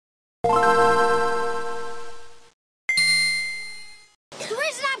The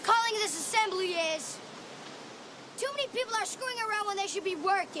reason I'm calling this assembly is too many people are screwing around when they should be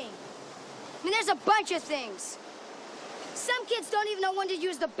working. I mean, there's a bunch of things. Some kids don't even know when to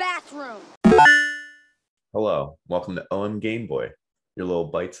use the bathroom. Hello, welcome to OM Game Boy, your little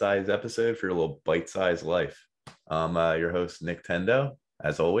bite-sized episode for your little bite-sized life. I'm your host, Nick Tendo,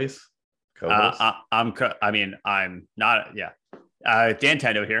 as always. Co-host. I'm not. Yeah, Dan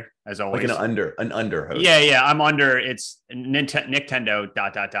Tendo here, as always. Like an under host. Yeah. I'm under. It's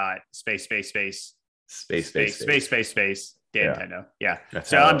Nintendo ... space Dan Tendo. Yeah.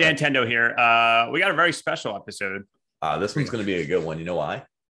 So I'm Dan Tendo here. We got a very special episode. This one's going to be a good one. You know why?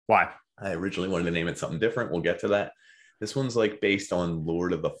 Why? I originally wanted to name it something different. We'll get to that. This one's like based on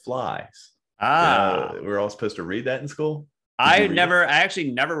Lord of the Flies. We're all supposed to read that in school. I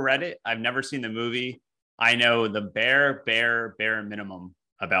actually never read it. I've never seen the movie. I know the bare minimum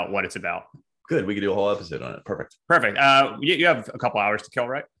about what it's about. Good. We could do a whole episode on it. Perfect. You have a couple hours to kill,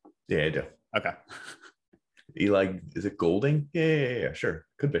 right? Yeah, I do. Okay. Eli, is it Golding? Yeah. Sure.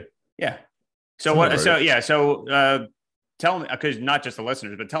 Could be. Yeah. So tell me, because not just the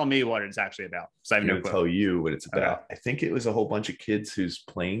listeners, but tell me what it's actually about. So I have no clue. Tell you what it's about. Okay. I think it was a whole bunch of kids whose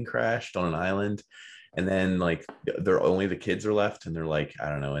plane crashed on an island. And then like they're only the kids are left. And they're like, I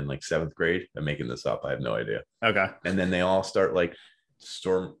don't know, in like 7th grade. I'm making this up. I have no idea. Okay. And then they all start like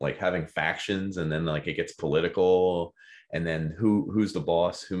having factions. And then like it gets political. And then who's the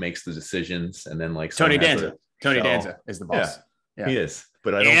boss? Who makes the decisions? And then like Tony Danza. Tony Danza is the boss. Yeah. He is.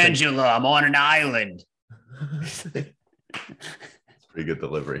 But I don't Angela, I'm on an island. It's pretty good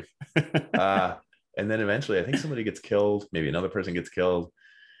delivery. And then eventually I think somebody gets killed, maybe another person gets killed.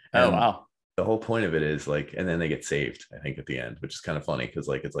 And wow. The whole point of it is like, and then they get saved, I think, at the end, which is kind of funny because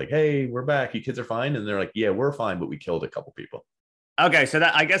like it's like, hey, we're back, you kids are fine. And they're like, yeah, we're fine, but we killed a couple people. Okay, so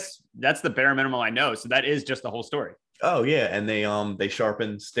that I guess that's the bare minimum I know. So that is just the whole story. Oh yeah, and they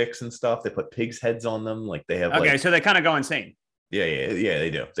sharpen sticks and stuff. They put pigs' heads on them, like they have. Okay, so they kind of go insane. Yeah,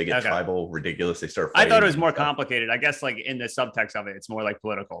 they do. They get tribal, ridiculous. They start. I thought it was more complicated. I guess like in the subtext of it, it's more like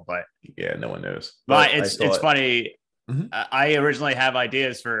political, but yeah, no one knows. But it's funny. Mm-hmm. I originally have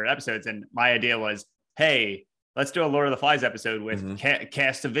ideas for episodes, and my idea was, hey, let's do a Lord of the Flies episode with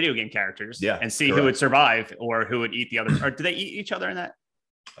cast of video game characters, and see who would survive or who would eat the other. Or do they eat each other in that?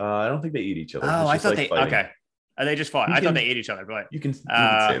 I don't think they eat each other. Oh, I thought they okay. They just fought. I thought they ate each other, but you can say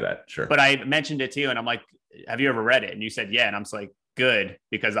that, sure. But I mentioned it to you, and I'm like, have you ever read it? And you said, yeah. And I'm just like, good,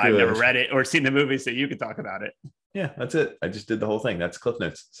 because I've never read it or seen the movie, so you can talk about it. Yeah, that's it. I just did the whole thing. That's Cliff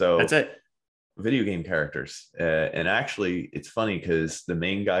Notes. So that's it. Video game characters. And actually, it's funny because the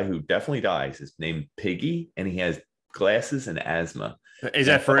main guy who definitely dies is named Piggy, and he has glasses and asthma. Is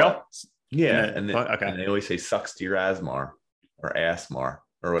that for real? Yeah. And they always say sucks to your asthma or asthma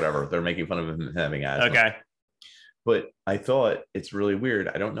or whatever. They're making fun of him having asthma. Okay. But I thought it's really weird.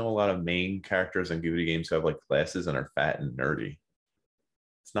 I don't know a lot of main characters in video games who have like glasses and are fat and nerdy.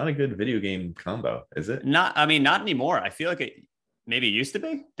 It's not a good video game combo, is it? Not anymore. I feel like it maybe used to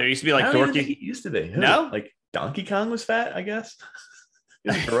be. There used to be like dorky. It used to be. No, like Donkey Kong was fat, I guess. He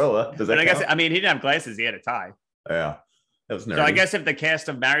was a gorilla. Does that I count? guess he didn't have glasses. He had a tie. Yeah, that was nerdy. So I guess if the cast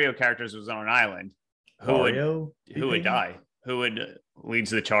of Mario characters was on an island, who would die? Who would leads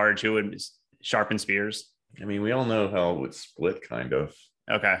the charge? Who would sharpen spears? I mean, we all know how it would split, kind of.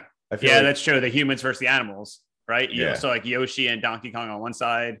 Okay. That's true. The humans versus the animals, right? Yeah. So like Yoshi and Donkey Kong on one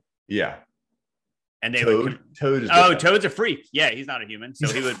side. Yeah. And they Toad is Toad's a freak. Yeah, he's not a human, so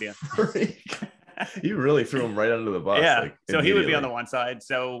he would be a freak. You really threw him right under the bus. Yeah. So he would be on the one side.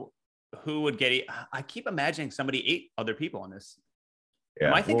 So who would get? I keep imagining somebody ate other people on this. Yeah.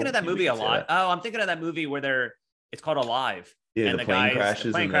 Am I thinking of that movie a lot? Oh, I'm thinking of that movie where it's called Alive. Yeah, and the plane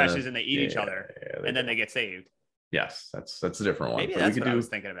crashes and they eat each other, and then they get saved. Yes, that's a different one. Maybe that's what I was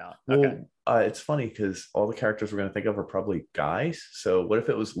thinking about. Well, it's funny because all the characters we're going to think of are probably guys. So what if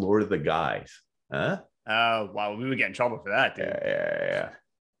it was Lord of the Guys? Huh? Oh, wow. We would get in trouble for that, dude. Yeah.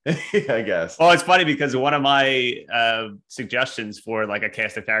 I guess. Well, it's funny because one of my suggestions for like a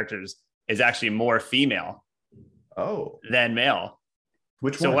cast of characters is actually more female than male.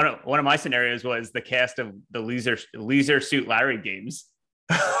 Which one? One of my scenarios was the cast of the Leisure Suit Larry games.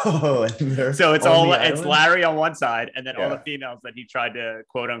 So it's Larry on one side, and then all the females that he tried to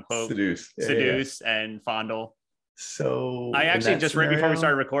quote unquote seduce and fondle. So I actually just right before we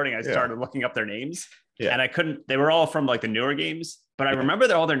started recording, I started looking up their names, and I couldn't. They were all from like the newer games, but I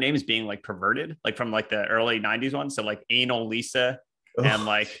remember all their names being like perverted, like from like the early '90s ones. So like Anal Lisa and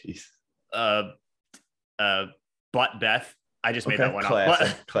like Butt Beth. I just made that one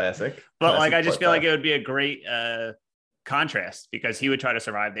up. Classic. But like, I just feel like it would be a great contrast because he would try to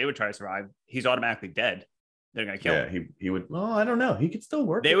survive. They would try to survive. He's automatically dead. They're going to kill him. Yeah, he would. Well, I don't know. He could still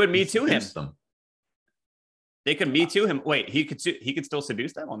work. They would Me Too him. They could Me Too him. Wait, he could still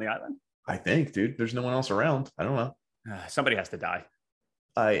seduce them on the island? I think, dude. There's no one else around. I don't know. Somebody has to die.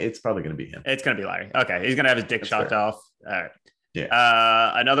 It's probably going to be him. It's going to be Larry. Okay, he's going to have his dick chopped off. All right.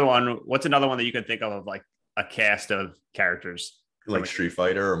 Yeah. Another one. What's another one that you could think of like a cast of characters? Like Street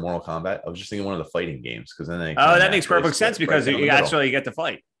Fighter or Mortal Kombat. I was just thinking one of the fighting games because then they. That makes perfect sense because you actually get to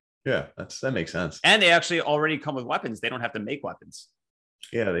fight. Yeah, that makes sense. And they actually already come with weapons. They don't have to make weapons.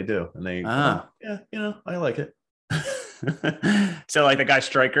 Yeah, they do. And they, yeah, I like it. So like the guy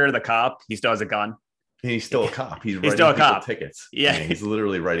Stryker, the cop, he still has a gun. He's still a cop. He's still a cop. Tickets. Yeah. He's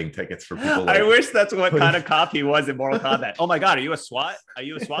literally writing tickets for people. Like, I wish that's what kind of cop he was in Mortal Kombat. Oh my God. Are you a SWAT? Are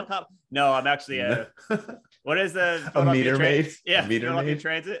you a SWAT cop? No, I'm actually what is the a meter maid? Yeah. Meter maid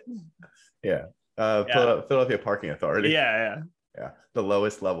transit. Yeah. Philadelphia Parking Authority. Yeah. The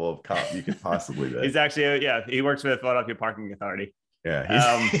lowest level of cop you could possibly be. He's actually, he works for the Philadelphia Parking Authority.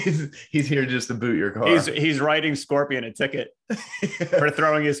 Yeah, he's here just to boot your car. He's writing Scorpion a ticket for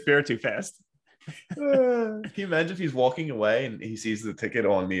throwing his spear too fast. Can you imagine if he's walking away and he sees the ticket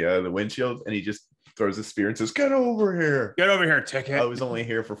on the windshield and he just throws a spear and says, "Get over here! Get over here, ticket! I was only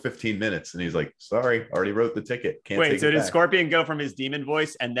here for 15 minutes." And he's like, "Sorry, already wrote the ticket. Can't." Wait, so did Scorpion go from his demon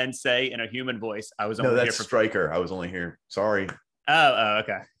voice and then say in a human voice, "I was only here for Stryker. I was only here. Sorry." Oh,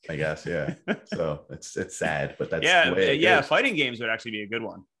 okay. I guess, yeah. So it's sad, but that's the way it goes. Fighting games would actually be a good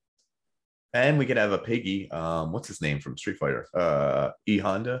one. And we could have a piggy. What's his name from Street Fighter? E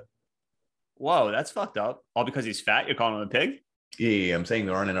Honda. Whoa, that's fucked up. All because he's fat? You're calling him a pig? Yeah, I'm saying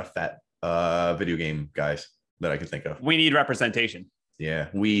there aren't enough fat video game guys that I can think of. We need representation. Yeah,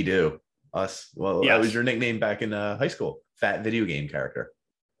 we do. Us. Well, yes. That was your nickname back in high school. Fat video game character.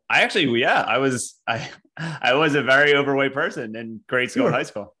 I was a very overweight person in grade school and high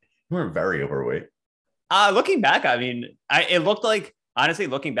school. You weren't very overweight. Looking back, I mean, it looked like, honestly,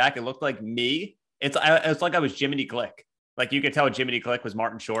 looking back, it looked like me. It's like I was Jiminy Glick. Like you could tell Jiminy Glick was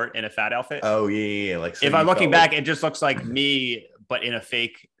Martin Short in a fat outfit. Oh yeah. Like so if I'm looking back, it just looks like me, but in a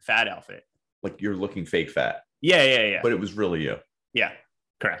fake fat outfit. Like you're looking fake fat. Yeah. But it was really you. Yeah.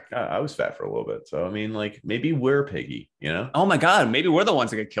 Correct. I was fat for a little bit. So, I mean, like maybe we're piggy, you know? Oh my God. Maybe we're the ones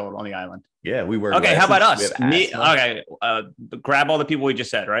that get killed on the island. Yeah, we were. Okay. How about us? Me. Okay. Grab all the people we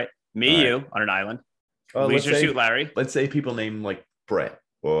just said, right? Me, you on an island. Leisure Suit Larry. Let's say people named like Brett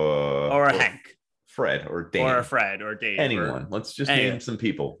or Hank. Fred or Dan. Or Fred or Dave. Anyone. Let's just name some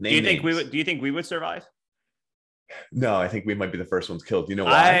people. Do you think we would survive? No, I think we might be the first ones killed. You know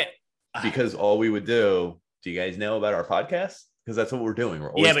why? Because all we would do you guys know about our podcast? Because that's what we're doing.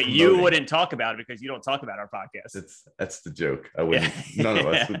 But you wouldn't talk about it because you don't talk about our podcast. That's the joke. I wouldn't. None of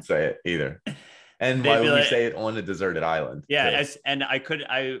us would say it either. And why would we say it on a deserted island? Yeah,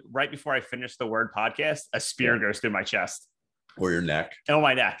 right before I finished the word podcast, a spear goes through my chest or your neck. Oh,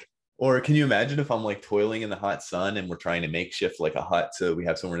 my neck. Or can you imagine if I'm like toiling in the hot sun and we're trying to makeshift like a hut so we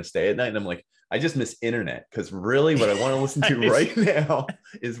have somewhere to stay at night, and I'm like, I just miss internet because really what I want to listen to right now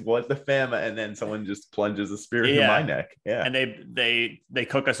is What the Fama, and then someone just plunges a spear into my neck. Yeah, and they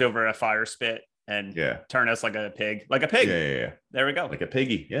cook us over a fire spit and turn us like a pig. Yeah. There we go. Like a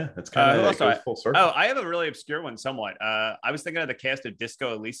piggy. Yeah, that's kind of full circle. Oh, I have a really obscure one somewhat. I was thinking of the cast of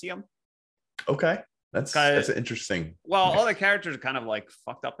Disco Elysium. Okay. That's interesting. Well, all the characters are kind of like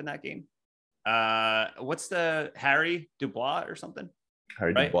fucked up in that game. What's the Harry Dubois or something?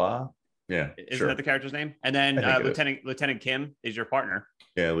 Harry Dubois. Yeah. Isn't that the character's name? And then Lieutenant Kim is your partner.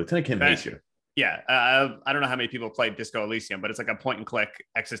 Yeah, Lieutenant Kim hates you. Yeah. I don't know how many people played Disco Elysium, but it's like a point and click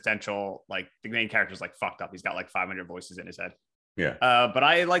existential, like the main character's like fucked up. He's got like 500 voices in his head. Yeah. But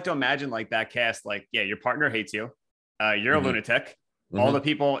I like to imagine like that cast, like, your partner hates you. You're a lunatic. All the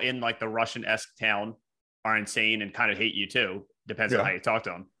people in like the Russian-esque town are insane and kind of hate you too. Depends on how you talk to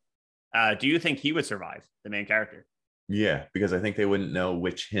them. Do you think he would survive, the main character? Yeah, because I think they wouldn't know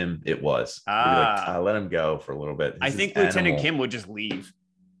which him it was. Let him go for a little bit. I think Lieutenant Kim would just leave.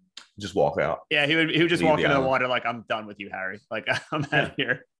 Just walk out. Yeah, he would just walk into the water like, I'm done with you, Harry. Like, I'm out of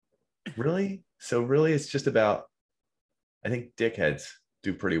here. Really? So really it's just about, I think dickheads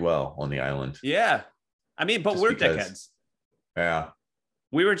do pretty well on the island. Yeah. I mean, but we're dickheads. Yeah.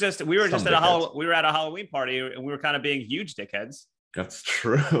 We were at a Halloween party and we were kind of being huge dickheads. That's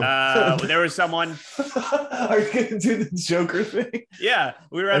true. There was someone. Are you going to do the Joker thing? Yeah,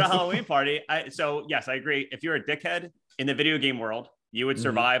 we were at a Halloween party. So yes, I agree. If you're a dickhead in the video game world, you would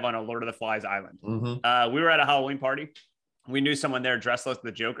survive on a Lord of the Flies island. We were at a Halloween party. We knew someone there dressed like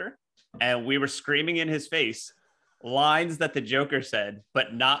the Joker, and we were screaming in his face lines that the Joker said,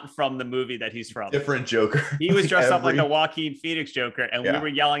 but not from the movie that he's from. Different Joker. He was dressed up like the Joaquin Phoenix Joker, and we were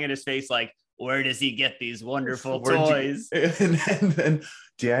yelling in his face like, where does he get these wonderful toys? And then,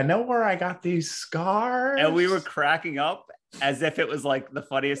 do I know where I got these scars? And we were cracking up as if it was like the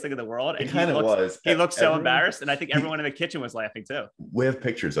funniest thing in the world. And it kind of was. He looked so embarrassed. And I think everyone in the kitchen was laughing too. We have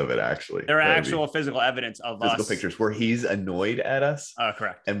pictures of it, actually. There are actual physical evidence of physical pictures where he's annoyed at us.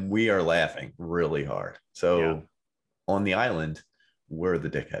 Correct. And we are laughing really hard. So on the island, we're the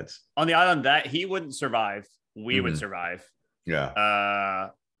dickheads. On the island that he wouldn't survive, we would survive. Yeah.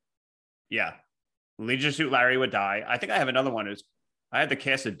 Yeah. Leisure Suit Larry would die. I think I have another one. I had the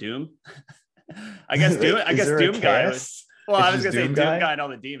cast of Doom. I guess Doom guy was. Well, I was gonna say Doom guy and all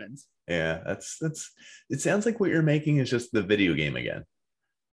the demons. Yeah, that's. It sounds like what you're making is just the video game again.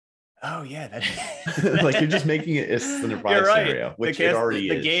 Oh yeah, like you're just making it a survival scenario, which it already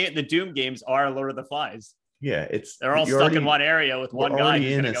is. The Doom games are Lord of the Flies. Yeah, they're all stuck in one area with one guy.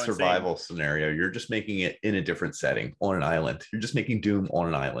 In a survival scenario, you're just making it in a different setting on an island. You're just making Doom on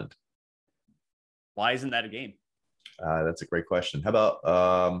an island. Why isn't that a game? That's a great question. How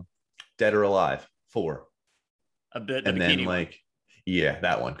about Dead or Alive 4?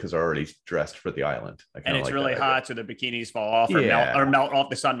 That one, because they're already dressed for the island. And it's really hot, so the bikinis fall off or melt off.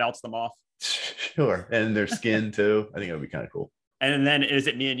 The sun melts them off. Sure, and their skin too. I think it would be kind of cool. And then is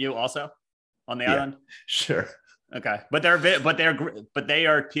it me and you also on the island? Sure. Okay, but they are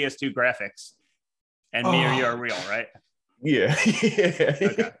PS2 graphics, and me or you are real, right? Yeah.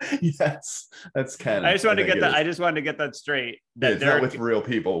 Okay. Yes, that's kind of. I just wanted to get that straight. That it's not with real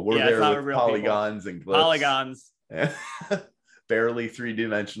people. We're there with polygons and glyphs. Polygons. Yeah. Barely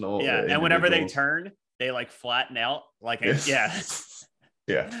 3-dimensional. Yeah, and whenever they turn, they like flatten out. Like yeah.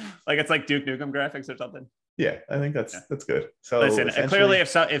 Like it's like Duke Nukem graphics or something. Yeah, I think that's good. So listen, clearly,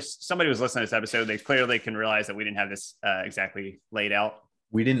 if somebody was listening to this episode, they clearly can realize that we didn't have this exactly laid out.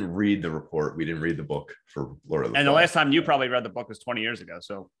 We didn't read the report. We didn't read the book for Lord of the Flies. And the last time you probably read the book was 20 years ago.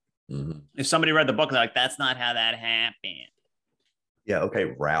 So if somebody read the book, they're like, that's not how that happened. Yeah.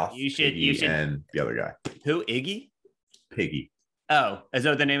 Okay. Ralph. You should. And the other guy. Who? Iggy? Piggy. Oh, is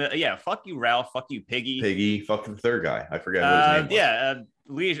that the name of it? Yeah. Fuck you, Ralph. Fuck you, Piggy. Piggy. Fuck the third guy. I forget what his name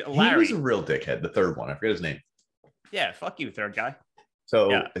was. Larry. He was a real dickhead. The third one. I forget his name. Yeah. Fuck you, third guy.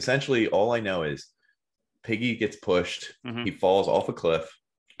 So essentially, all I know is Piggy gets pushed. He falls off a cliff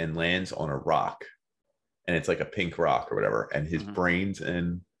and lands on a rock, and it's like a pink rock or whatever, and his brains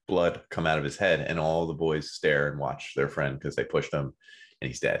and blood come out of his head, and all the boys stare and watch their friend because they pushed him and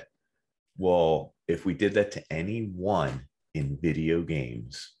he's dead. Well, if we did that to anyone in video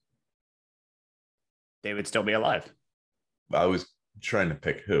games, they would still be alive. I was trying to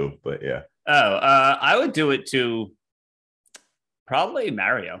pick who, but yeah. I would do it to probably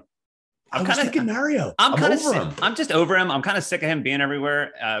Mario. I'm kind of thinking Mario. I'm over him. I'm just over him. I'm kind of sick of him being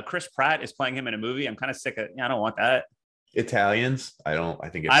everywhere. Chris Pratt is playing him in a movie. I'm kind of sick of. I don't want that. Italians. I don't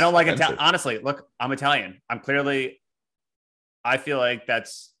like Italian. Honestly, look, I'm Italian. I feel like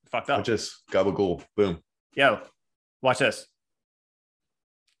that's fucked up. Just gabagool. Boom. Yo, watch this.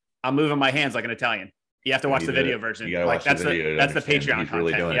 I'm moving my hands like an Italian. You have to watch the video version. Like that's the Patreon content.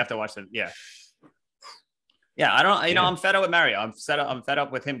 Really you have to watch it. Yeah. Yeah, I don't. I'm fed up with Mario. I'm fed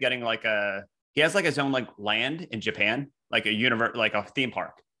up with him getting he has like his own like land in Japan, like a theme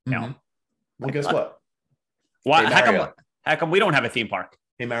park. Now, well, guess what? Why? Hey, how come we don't have a theme park?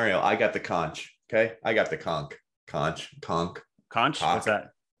 Hey Mario, I got the conch. Okay, I got the conch. Conch. What's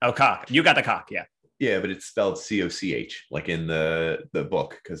that? Oh, cock. You got the cock. Yeah. Yeah, but it's spelled COCH, like in the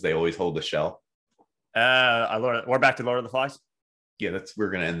book, because they always hold the shell. We're back to Lord of the Flies. Yeah, we're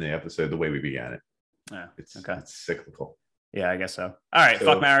gonna end the episode the way we began it. Yeah, it's cyclical. Yeah, I guess so. All right,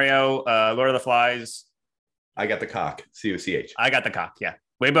 fuck Mario, Lord of the Flies. I got the cock, COCH. I got the cock. Yeah,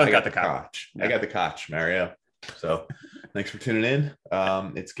 we both got the cock. Yeah. I got the cock, Mario. So, thanks for tuning in.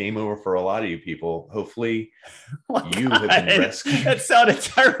 It's game over for a lot of you people. Hopefully, you have been rescued. That sounded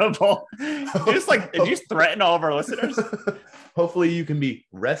terrible. Did you threaten all of our listeners? Hopefully, you can be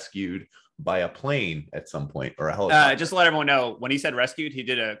rescued by a plane at some point or a helicopter. Just to let everyone know, when he said rescued, he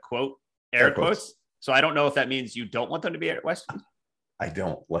did a quote, air quotes. So I don't know if that means you don't want them to be rescued. I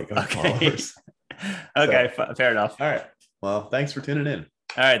don't like our followers. Okay, fair enough. All right. Well, thanks for tuning in.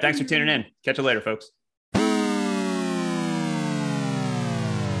 All right. Thanks for tuning in. Catch you later, folks.